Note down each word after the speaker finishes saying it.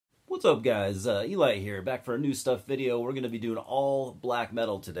What's up, guys? Eli here, back for a new stuff video. We're going to be doing all black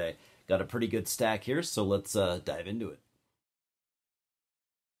metal today. Got a pretty good stack here, so let's dive into it.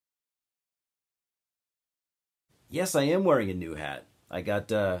 Yes, I am wearing a new hat. I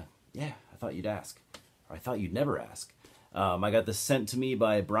got, yeah, I thought you'd ask. Or I thought you'd never ask. I got this sent to me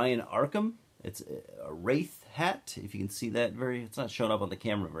by Brian Arkham. It's a Wraith hat, if you can see that it's not showing up on the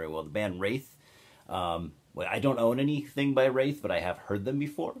camera very well. The band Wraith. Well, I don't own anything by Wraith, but I have heard them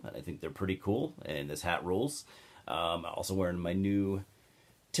before, and I think they're pretty cool, and this hat rules. I'm also wearing my new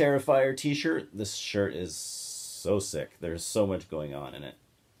Terrifier t-shirt. This shirt is so sick. There's so much going on in it.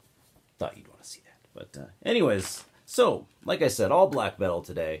 Thought you'd want to see that. But anyways, so, like I said, all black metal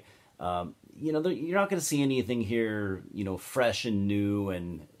today. You know, you're not going to see anything here, you know, fresh and new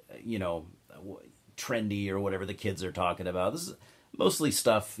and, you know, trendy or whatever the kids are talking about. This is mostly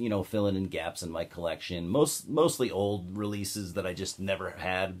stuff, you know, filling in gaps in my collection. Mostly old releases that I just never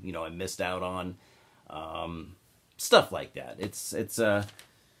had, you know, I missed out on. Stuff like that. It's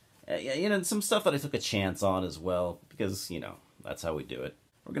you know, some stuff that I took a chance on as well, because, you know, that's how we do it.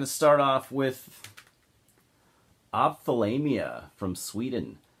 We're going to start off with Ophthalmia from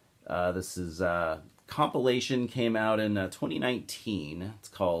Sweden. This is a compilation, came out in 2019. It's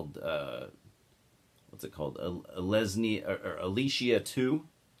called what's it called? Alicia 2.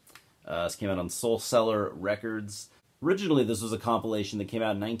 This came out on Soul Cellar Records. Originally, this was a compilation that came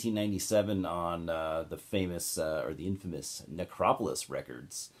out in 1997 on the famous, or the infamous, Necropolis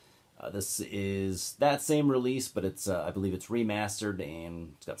Records. This is that same release, but it's, I believe it's remastered,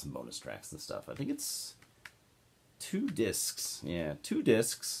 and it's got some bonus tracks and stuff. I think it's 2 discs. Yeah, 2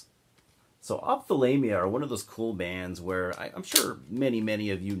 discs. So Ophthalmia are one of those cool bands where I'm sure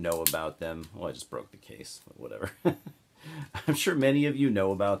many of you know about them. Well, I just broke the case, but whatever. I'm sure many of you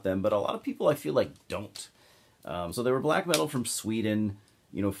know about them, but a lot of people I feel like don't. So they were black metal from Sweden,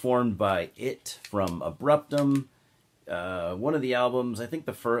 you know, formed by It from Abruptum. One of the albums, I think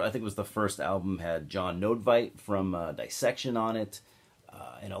it was the first album, had John Nodvite from Dissection on it,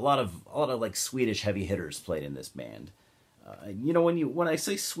 and a lot of like Swedish heavy hitters played in this band. You know, when I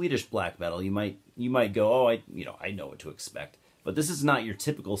say Swedish black metal, you might go, oh, I know what to expect. But this is not your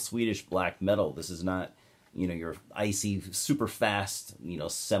typical Swedish black metal. This is not, you know, your icy, super fast, you know,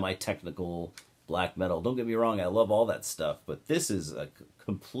 semi-technical black metal. Don't get me wrong, I love all that stuff, but this is a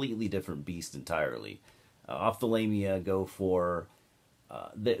completely different beast entirely. Ophthalmia go for,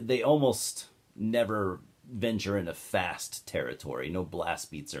 they almost never venture into fast territory, no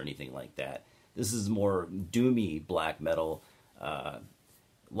blast beats or anything like that. This is more doomy black metal, a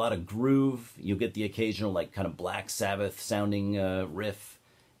lot of groove. You'll get the occasional, like, kind of Black Sabbath sounding riff.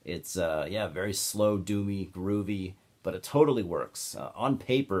 It's, yeah, very slow, doomy, groovy, but it totally works. On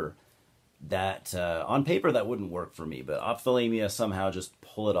paper, that wouldn't work for me, but Ophthalmia somehow just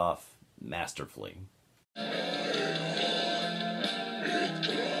pull it off masterfully.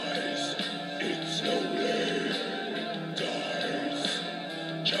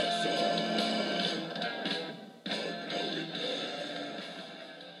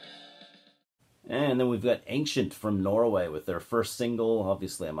 And then we've got Ancient from Norway with their first single.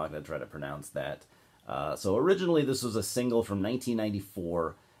 Obviously, I'm not going to try to pronounce that. So originally, this was a single from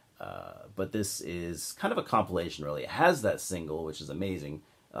 1994, but this is kind of a compilation, really. It has that single, which is amazing,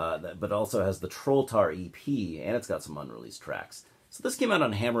 but also has the Trolltar EP, and it's got some unreleased tracks. So this came out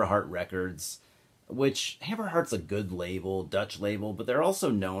on Hammerheart Records, which Hammerheart's a good label, Dutch label, but they're also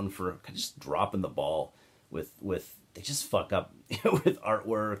known for just dropping the ball with they just fuck up with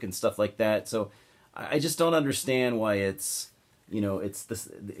artwork and stuff like that. So I just don't understand why it's, you know, it's this,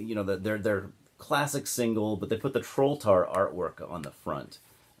 you know, their classic single, but they put the Trolltar artwork on the front.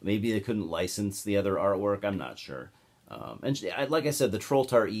 Maybe they couldn't license the other artwork. I'm not sure. And like I said, the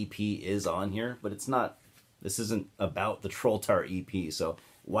Trolltar EP is on here, but it's not. This isn't about the Trolltar EP. So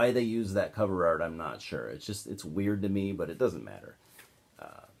why they use that cover art, I'm not sure. It's weird to me, but it doesn't matter.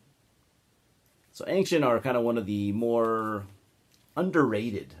 So Ancient are kind of one of the more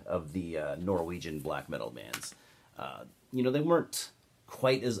underrated of the Norwegian black metal bands. You know, they weren't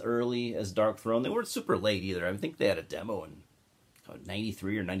quite as early as Dark Throne. They weren't super late either. I think they had a demo in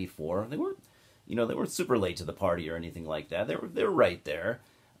 93 or 94. They weren't, you know, they weren't super late to the party or anything like that. They were right there.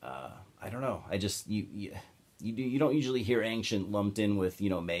 I don't know. I just you don't usually hear Ancient lumped in with, you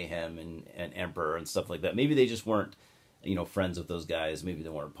know, Mayhem and Emperor and stuff like that. Maybe they just weren't, you know, friends with those guys. Maybe they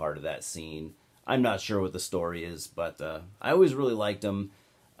weren't part of that scene. I'm not sure what the story is, but I always really liked them.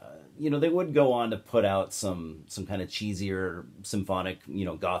 You know, they would go on to put out some kind of cheesier symphonic, you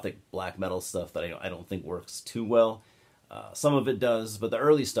know, gothic black metal stuff that I don't think works too well. Some of it does, but the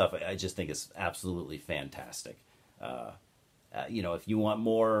early stuff I just think is absolutely fantastic. You know, if you want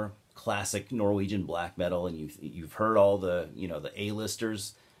more classic Norwegian black metal, and you've heard all the the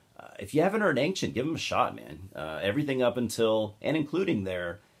A-listers. If you haven't heard Ancient, give them a shot, man. Everything up until and including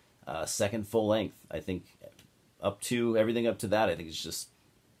their second full length, I think, up to everything up to that, I think it's just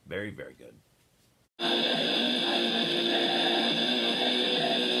very, very good.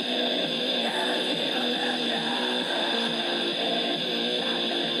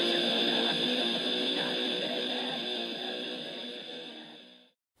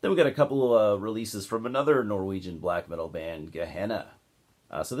 Then we got a couple of releases from another Norwegian black metal band, Gehenna.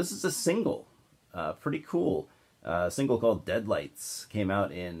 So this is a single, pretty cool. A single called Deadlights came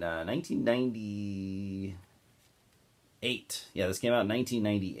out in 1998. Yeah, this came out in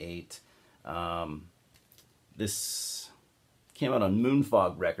 1998. This came out on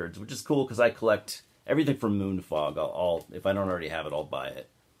Moonfog Records, which is cool because I collect everything from Moonfog. I'll if I don't already have it, I'll buy it.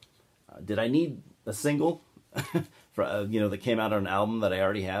 Did I need a single for that came out on an album that I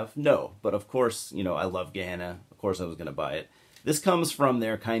already have? No, but of course, I love Gehenna. Of course, I was going to buy it. This comes from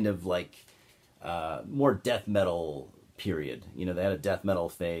their kind of like more death metal period. They had a death metal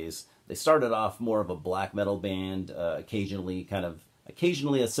phase. They started off more of a black metal band, occasionally a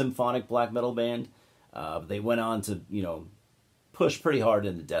symphonic black metal band. They went on to push pretty hard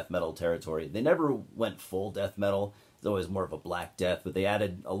into death metal territory. They never went full death metal. It's always more of a black death, but they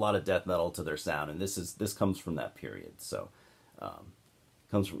added a lot of death metal to their sound, and this comes from that period. So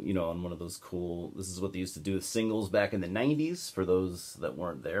comes from on one of those cool. This is what they used to do with singles back in the '90s. For those that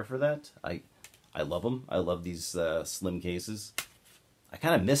weren't there for that, I love them. I love these slim cases. I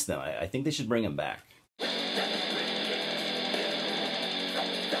kind of miss them. I think they should bring them back.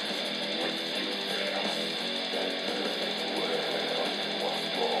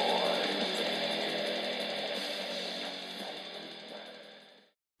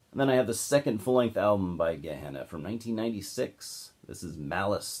 And then I have the second full-length album by Gehenna from 1996. This is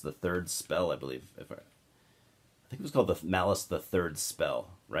Malice, the Third Spell, I believe. I think it was called the Malice, the Third Spell,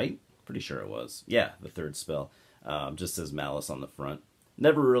 right? Pretty sure it was. Yeah, the Third Spell. Just says Malice on the front.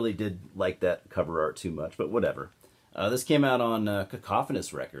 Never really did like that cover art too much, but whatever. This came out on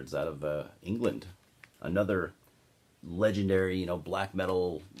Cacophonous Records out of England. Another legendary, black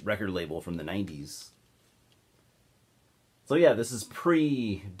metal record label from the 90s. So yeah, this is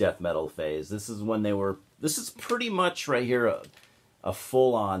pre-death metal phase. This is when this is pretty much right here a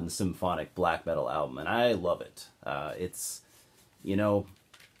full-on symphonic black metal album, and I love it. It's, it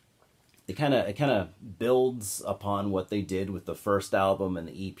kind of builds upon what they did with the first album and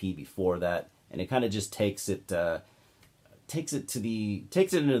the EP before that, and it kind of just takes it into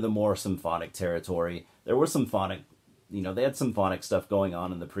the more symphonic territory. There were symphonic, they had symphonic stuff going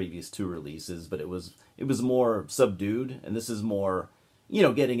on in the previous two releases, but it was more subdued, and this is more,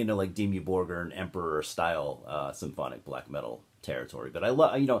 getting into like Dimmu Borgir Emperor style symphonic black metal territory. But I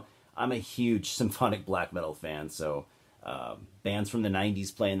love, I'm a huge symphonic black metal fan, so bands from the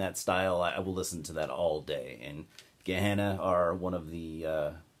 90s playing that style, I will listen to that all day, and Gehenna are one of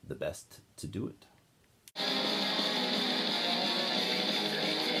the best to do it.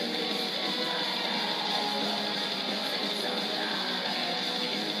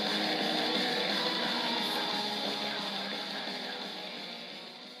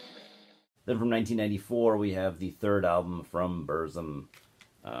 Then from 1994, we have the third album from Burzum.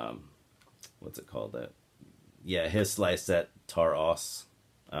 What's it called? Yeah, His Lyset Tar Os.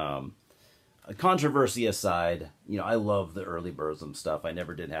 Controversy aside, I love the early Burzum stuff. I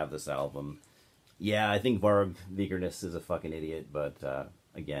never did have this album. Yeah, I think Varg Vikernes is a fucking idiot, but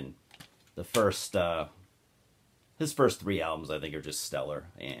again, his first three albums I think are just stellar,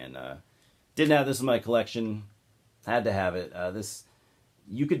 and didn't have this in my collection. Had to have it.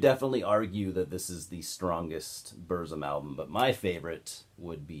 You could definitely argue that this is the strongest Burzum album, but my favorite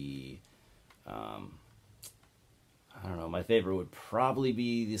would be, I don't know, my favorite would probably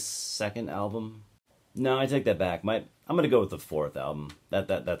be the second album. No, I take that back. I'm going to go with the fourth album.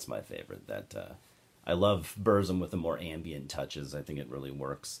 That's my favorite. I love Burzum with the more ambient touches. I think it really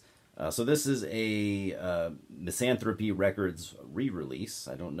works. So this is a Misanthropy Records re-release.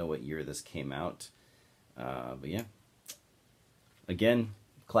 I don't know what year this came out, but yeah. Again,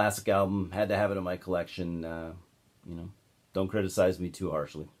 classic album. Had to have it in my collection. Don't criticize me too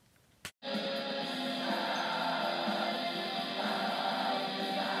harshly.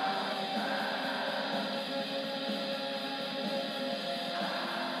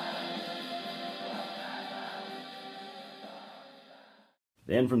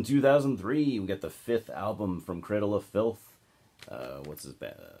 Then from 2003, we get the fifth album from Cradle of Filth. What's his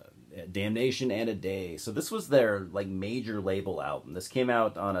band? Damnation and a Day. So this was their major label album. This came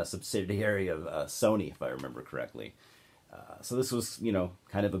out on a subsidiary of Sony, if I remember correctly. So this was, you know,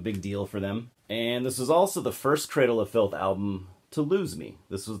 kind of a big deal for them. And this was also the first Cradle of Filth album to lose me.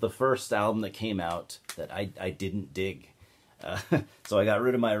 This was the first album that came out that I didn't dig. So I got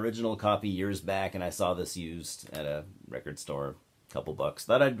rid of my original copy years back, and I saw this used at a record store, a couple bucks.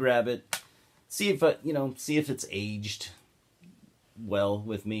 Thought I'd grab it, see if you know, see if it's aged well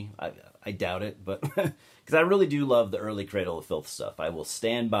with me. I doubt it, but because I really do love the early Cradle of Filth stuff. I will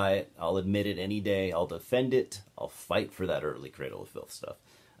stand by it. I'll admit it any day. I'll defend it. I'll fight for that early Cradle of Filth stuff.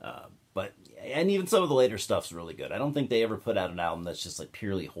 And even some of the later stuff's really good. I don't think they ever put out an album that's just like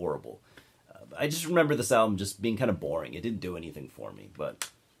purely horrible. I just remember this album just being kind of boring. It didn't do anything for me,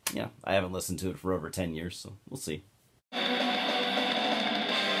 but yeah, I haven't listened to it for over 10 years, so we'll see.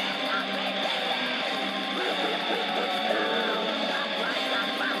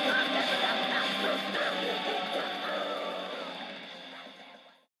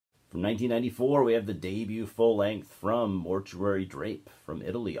 From 1994, we have the debut full-length from Mortuary Drape from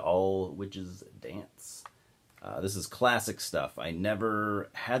Italy, All Witches Dance. This is classic stuff. I never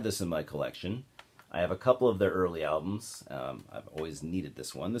had this in my collection. I have a couple of their early albums. I've always needed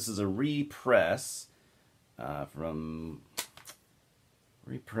this one. This is a repress from...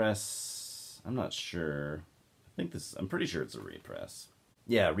 Repress... I'm not sure. I'm pretty sure it's a repress.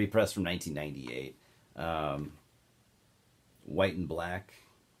 Yeah, repress from 1998. White and Black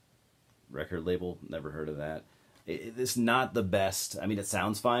record label. Never heard of that. It's not the best. I mean, it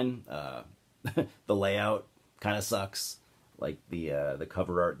sounds fine. The layout kind of sucks. Like the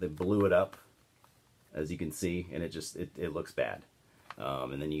cover art, they blew it up, as you can see, and it looks bad.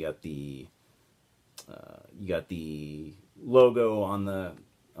 And then you got the logo on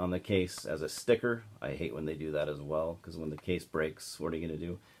the case as a sticker. I hate when they do that as well, because when the case breaks, what are you gonna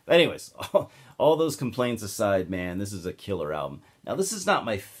do? But anyways, all those complaints aside, man, this is a killer album. Now, this is not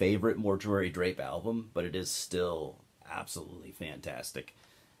my favorite Mortuary Drape album, but it is still absolutely fantastic.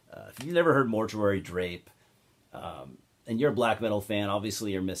 If you've never heard Mortuary Drape, and you're a black metal fan,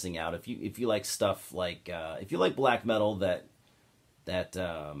 obviously you're missing out. If you like stuff like if you like black metal that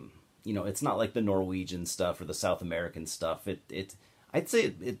you know, it's not like the Norwegian stuff or the South American stuff. I'd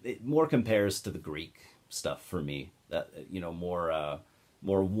say it more compares to the Greek stuff for me. That, you know, more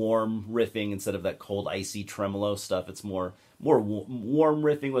warm riffing instead of that cold, icy tremolo stuff. It's more warm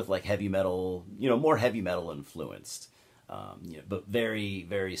riffing with like heavy metal, you know, more heavy metal influenced, you know, but very,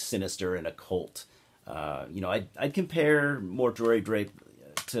 very sinister and occult. You know, I'd compare Mortuary Drape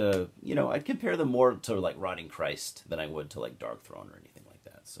to, you know, I'd compare them more to like Rotting Christ than I would to like Dark Throne or anything like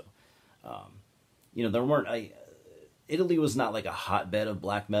that. So, you know, Italy was not like a hotbed of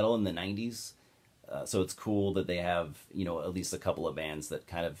black metal in the 90s. So it's cool that they have, you know, at least a couple of bands that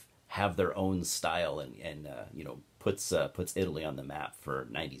kind of have their own style and you know, puts Italy on the map for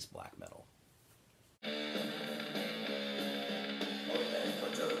 90s black metal.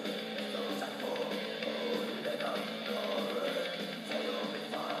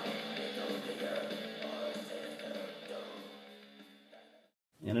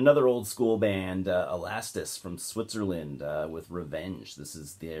 And another old school band, Elastis from Switzerland, with Revenge. This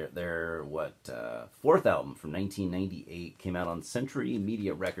is their fourth album from 1998. Came out on Century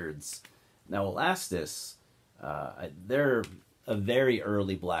Media Records. Now, Elastis, they're a very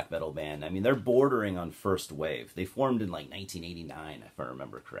early black metal band. I mean, they're bordering on first wave. They formed in like 1989, if I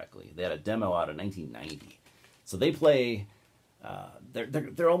remember correctly. They had a demo out in 1990. So they play.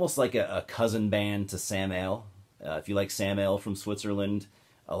 They're almost like a cousin band to Sam Ale. If you like Sam Ale from Switzerland,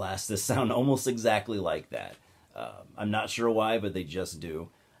 Elastis sound almost exactly like that. I'm not sure why, but they just do.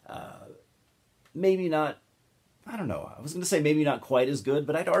 Maybe not, I don't know. I was going to say maybe not quite as good,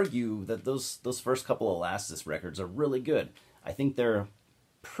 but I'd argue that those first couple Elastis records are really good. I think they're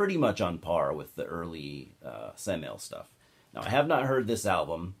pretty much on par with the early Sam Ale stuff. Now, I have not heard this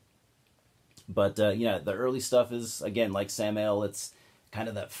album, but yeah, the early stuff is, again, like Sam Ale. It's kind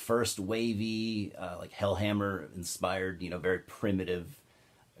of that first wavy, like Hellhammer inspired, you know, very primitive,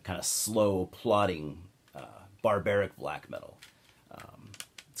 kind of slow, plodding, barbaric black metal.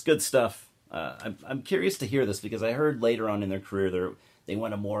 It's good stuff. I'm curious to hear this because I heard later on in their career they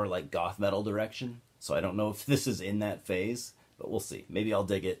went a more like goth metal direction. So I don't know if this is in that phase, but we'll see. Maybe I'll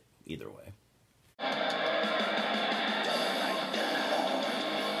dig it either way.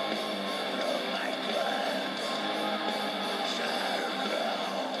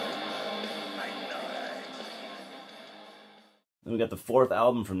 Then we got the fourth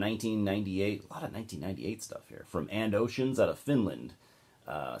album from 1998. A lot of 1998 stuff here. From And Oceans out of Finland.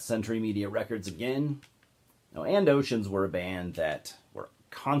 Century Media Records again. Now, And Oceans were a band that were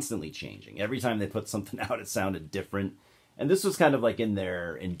constantly changing. Every time they put something out, it sounded different. And this was kind of like in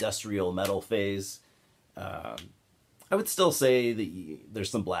their industrial metal phase. I would still say that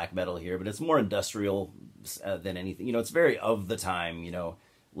there's some black metal here, but it's more industrial than anything. You know, it's very of the time, you know,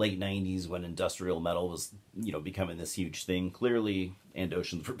 late 90s when industrial metal was, you know, becoming this huge thing. Clearly, and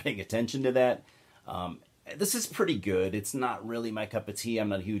Oceans were paying attention to that. This is pretty good. It's not really my cup of tea. I'm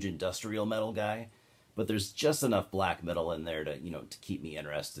not a huge industrial metal guy, but there's just enough black metal in there to, you know, to keep me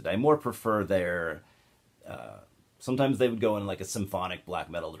interested. I more prefer their, sometimes they would go in like a symphonic black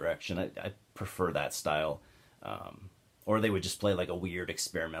metal direction. I prefer that style. Or they would just play like a weird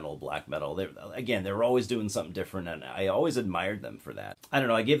experimental black metal. They were always doing something different, and I always admired them for that. I don't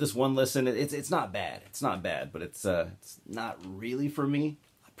know. I gave this one listen. It's not bad. It's not bad, but it's not really for me.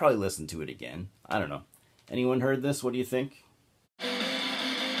 I'd probably listen to it again. I don't know. Anyone heard this? What do you think?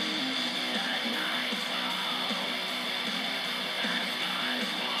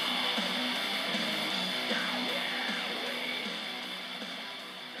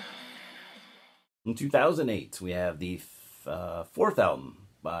 In 2008, we have the fourth album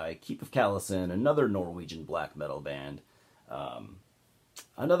by Keep of Callison, another Norwegian black metal band.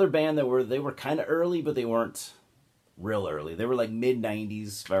 Another band that they were kind of early, but they weren't real early. They were like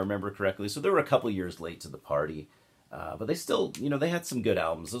mid-90s, if I remember correctly. So they were a couple years late to the party. But they still, you know, they had some good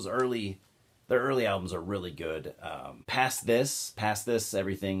albums. Their early albums are really good. Past this,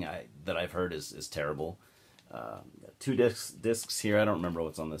 everything that I've heard is terrible. Two discs here. I don't remember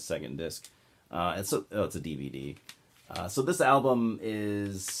what's on the second disc. It's a DVD. So this album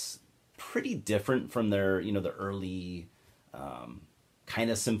is pretty different from their, you know, the early kind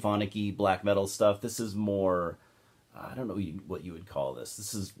of symphonic-y black metal stuff. This is more, I don't know what you would call this.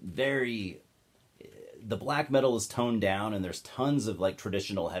 This is very, the black metal is toned down, and there's tons of like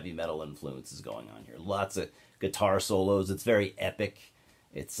traditional heavy metal influences going on here. Lots of guitar solos. It's very epic.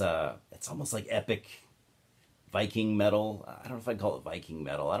 It's almost like epic Viking metal. I don't know if I'd call it Viking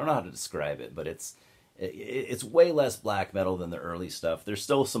metal. I don't know how to describe it, but it's way less black metal than the early stuff. There's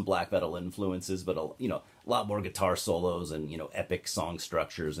still some black metal influences, but a lot more guitar solos and, you know, epic song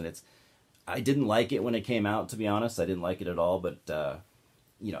structures. And I didn't like it when it came out, to be honest. I didn't like it at all. But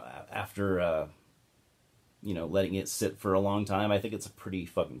you know, after you know, letting it sit for a long time, I think it's a pretty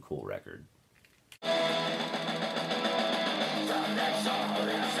fucking cool record.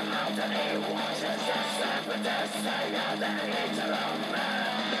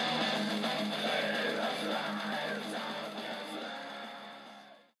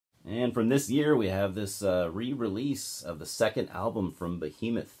 And from this year, we have this re-release of the second album from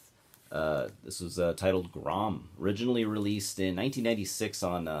Behemoth. This was titled Grom, originally released in 1996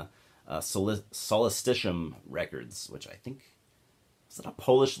 on Solisticium Records, which I think, was it a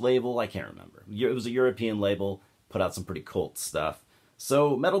Polish label? I can't remember. It was a European label, put out some pretty cult stuff.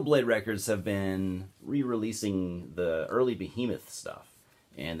 So Metal Blade Records have been re-releasing the early Behemoth stuff,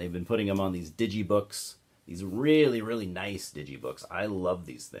 and they've been putting them on these digibooks, these really, really nice digibooks. I love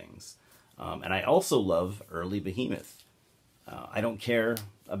these things. And I also love early Behemoth. I don't care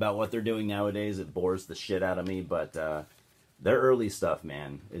about what they're doing nowadays. It bores the shit out of me, but their early stuff,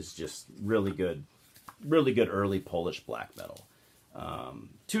 man, is just really good early Polish black metal.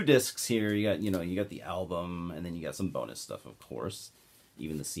 2 discs here. You got the album, and then you got some bonus stuff, of course.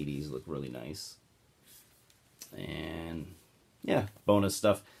 Even the CDs look really nice. And yeah, bonus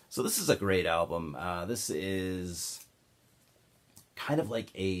stuff. So this is a great album. This is kind of like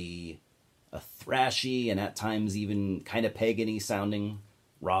a thrashy and at times even kind of pagan-y sounding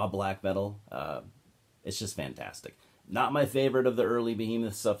raw black metal. It's just fantastic. Not my favorite of the early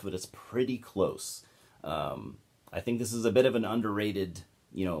Behemoth stuff, but it's pretty close. I think this is a bit of an underrated,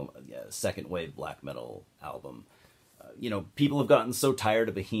 you know, second wave black metal album. You know, people have gotten so tired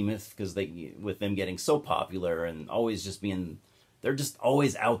of Behemoth because with them getting so popular and always just being, they're just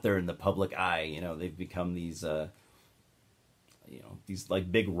always out there in the public eye. You know, they've become these, these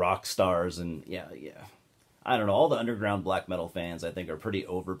like big rock stars, and yeah. I don't know, all the underground black metal fans I think are pretty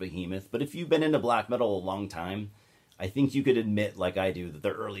over Behemoth. But if you've been into black metal a long time, I think you could admit, like I do, that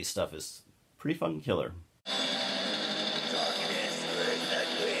their early stuff is pretty fucking killer.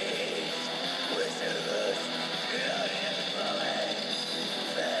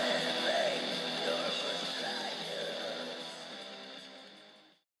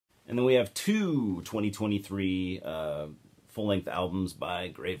 And then we have 2 2023 full-length albums by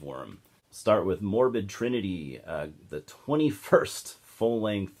Graveworm. Start with Morbid Trinity, the 21st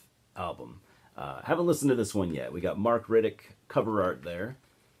full-length album. Haven't listened to this one yet. We got Mark Riddick cover art there.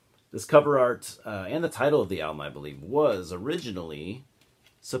 This cover art and the title of the album, I believe, was originally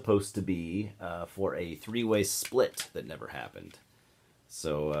supposed to be for a 3-way split that never happened.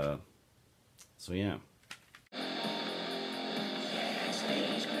 So yeah.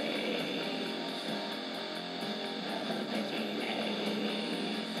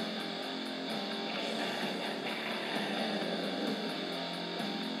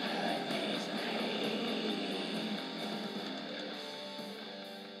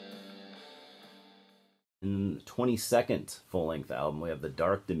 22nd full-length album. We have The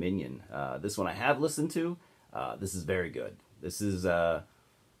Dark Dominion. This one I have listened to. This is very good. This is, I'd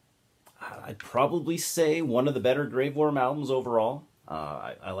probably say, one of the better Graveworm albums overall.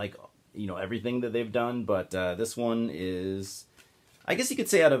 I like, everything that they've done, but this one is, I guess you could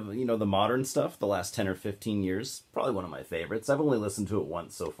say, out of, the modern stuff, the last 10 or 15 years, probably one of my favorites. I've only listened to it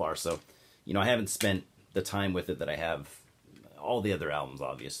once so far, so, I haven't spent the time with it that I have all the other albums,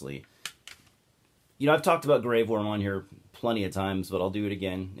 obviously. I've talked about Graveworm on here plenty of times, but I'll do it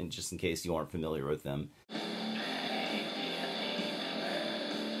again, and just in case you aren't familiar with them.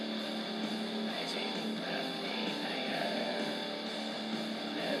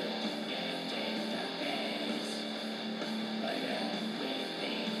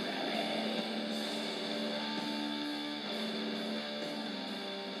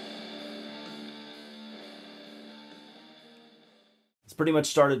 It's pretty much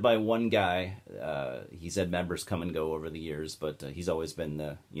started by one guy. He's had members come and go over the years, but he's always been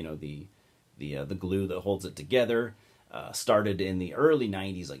the the glue that holds it together. Started in the early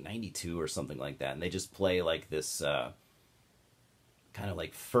 '90s, like '92 or something like that, and they just play like this kind of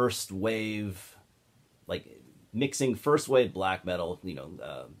like first wave, like mixing first wave black metal,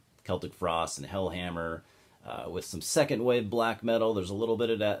 Celtic Frost and Hellhammer, with some second wave black metal. There's a little bit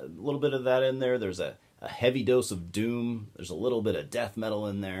of that in there. There's a heavy dose of doom. There's a little bit of death metal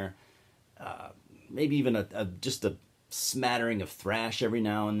in there. Maybe even just a smattering of thrash every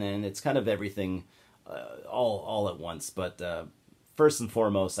now and then. It's kind of everything all at once. But first and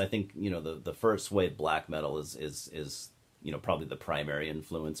foremost, I think the first wave black metal is probably the primary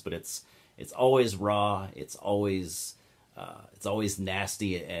influence. But it's always raw. It's always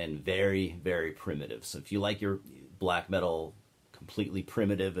nasty and very, very primitive. So if you like your black metal completely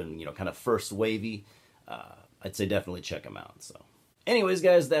primitive and kind of first wavy, I'd say definitely check them out. So anyways,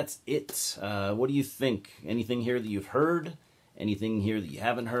 guys, that's it. What do you think? Anything here that you've heard? Anything here that you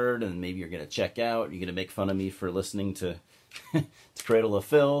haven't heard and maybe you're going to check out? You're going to make fun of me for listening to, to Cradle of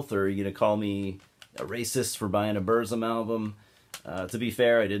Filth? Or are you going to call me a racist for buying a Burzum album? To be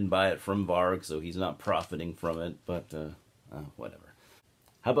fair, I didn't buy it from Varg, so he's not profiting from it, but whatever.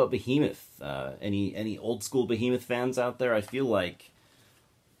 How about Behemoth? Any old school Behemoth fans out there? I feel like,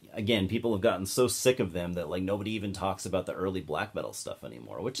 again, people have gotten so sick of them that like nobody even talks about the early black metal stuff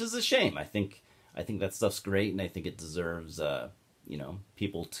anymore, which is a shame. I think that stuff's great, and I think it deserves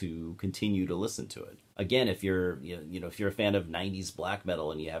people to continue to listen to it. Again, if you're if you're a fan of '90s black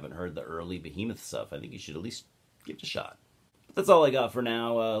metal and you haven't heard the early Behemoth stuff, I think you should at least give it a shot. But that's all I got for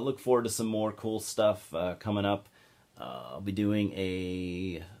now. Look forward to some more cool stuff coming up. I'll be doing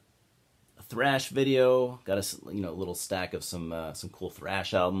a thrash video. Got a little stack of some cool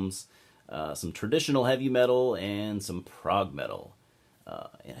thrash albums, some traditional heavy metal, and some prog metal,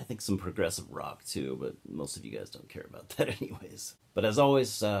 and I think some progressive rock too. But most of you guys don't care about that anyways. But as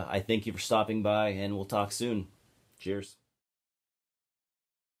always, I thank you for stopping by, and we'll talk soon. Cheers.